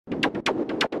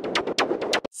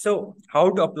So,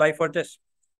 how to apply for this?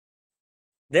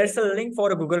 There's a link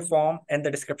for a Google form in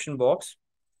the description box.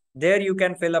 There you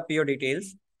can fill up your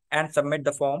details and submit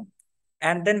the form.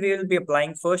 And then we will be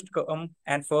applying first come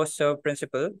and first serve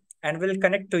principle and will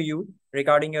connect to you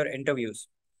regarding your interviews.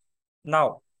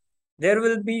 Now, there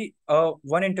will be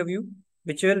one interview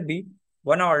which will be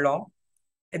 1 hour long.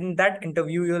 In that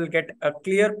interview, you will get a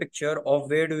clear picture of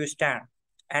where do you stand.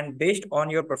 And based on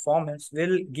your performance,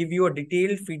 will give you a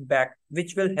detailed feedback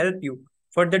which will help you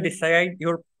further decide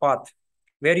your path,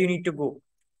 where you need to go.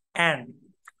 And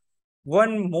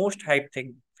one most hype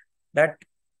thing that,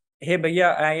 hey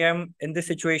bhaiya, I am in this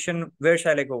situation, where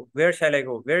shall I go? Where shall I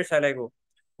go? Where shall I go?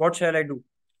 What shall I do?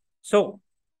 So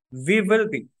we will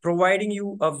be providing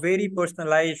you a very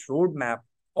personalized roadmap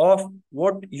of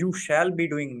what you shall be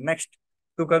doing next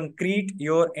to concrete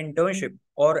your internship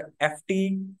or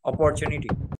FT opportunity.